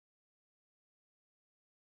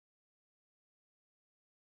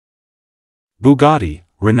Bugatti,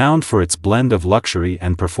 renowned for its blend of luxury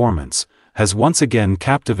and performance, has once again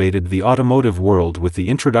captivated the automotive world with the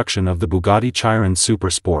introduction of the Bugatti Chiron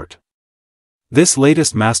Super Sport. This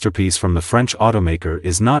latest masterpiece from the French automaker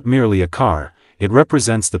is not merely a car, it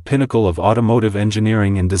represents the pinnacle of automotive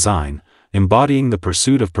engineering and design, embodying the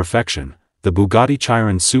pursuit of perfection. The Bugatti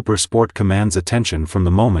Chiron Super Sport commands attention from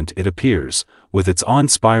the moment it appears, with its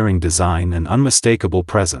awe-inspiring design and unmistakable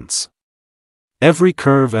presence. Every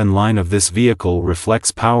curve and line of this vehicle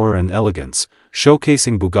reflects power and elegance,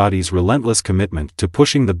 showcasing Bugatti's relentless commitment to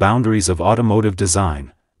pushing the boundaries of automotive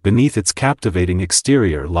design. Beneath its captivating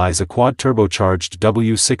exterior lies a quad-turbocharged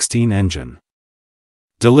W16 engine,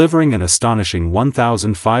 delivering an astonishing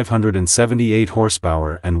 1,578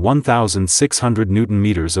 horsepower and 1,600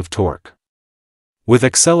 Nm of torque. With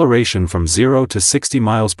acceleration from 0 to 60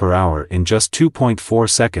 miles per hour in just 2.4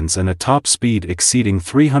 seconds and a top speed exceeding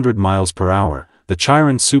 300 miles per hour, the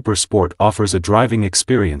Chiron Super Sport offers a driving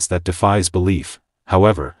experience that defies belief.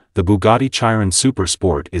 However, the Bugatti Chiron Super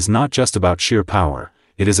Sport is not just about sheer power,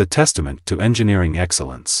 it is a testament to engineering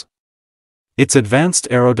excellence. Its advanced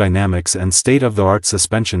aerodynamics and state-of-the-art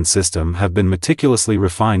suspension system have been meticulously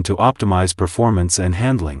refined to optimize performance and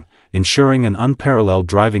handling, ensuring an unparalleled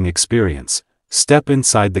driving experience. Step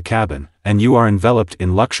inside the cabin, and you are enveloped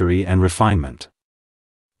in luxury and refinement.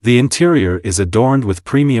 The interior is adorned with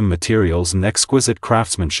premium materials and exquisite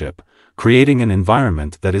craftsmanship, creating an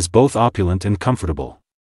environment that is both opulent and comfortable.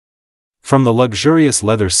 From the luxurious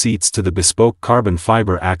leather seats to the bespoke carbon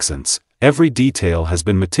fiber accents, every detail has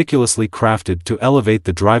been meticulously crafted to elevate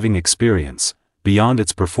the driving experience. Beyond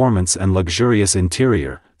its performance and luxurious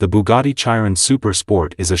interior, the Bugatti Chiron Super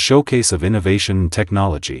Sport is a showcase of innovation and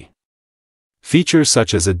technology. Features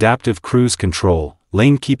such as adaptive cruise control,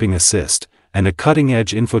 lane keeping assist, and a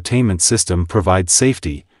cutting-edge infotainment system provide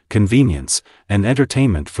safety, convenience, and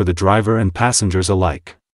entertainment for the driver and passengers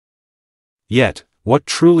alike. Yet, what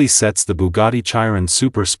truly sets the Bugatti Chiron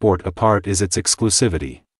Super Sport apart is its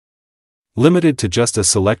exclusivity. Limited to just a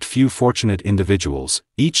select few fortunate individuals,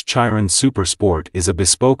 each Chiron Super Sport is a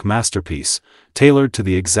bespoke masterpiece, tailored to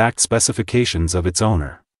the exact specifications of its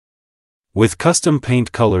owner. With custom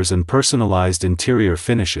paint colors and personalized interior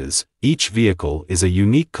finishes, each vehicle is a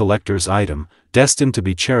unique collector's item, destined to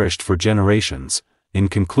be cherished for generations. In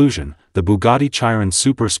conclusion, the Bugatti Chiron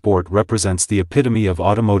Super Sport represents the epitome of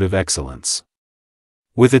automotive excellence.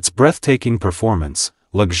 With its breathtaking performance,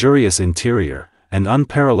 luxurious interior, and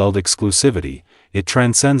unparalleled exclusivity, it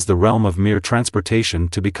transcends the realm of mere transportation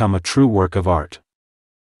to become a true work of art.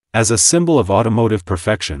 As a symbol of automotive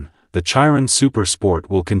perfection, the Chiron Super Sport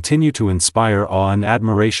will continue to inspire awe and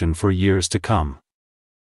admiration for years to come.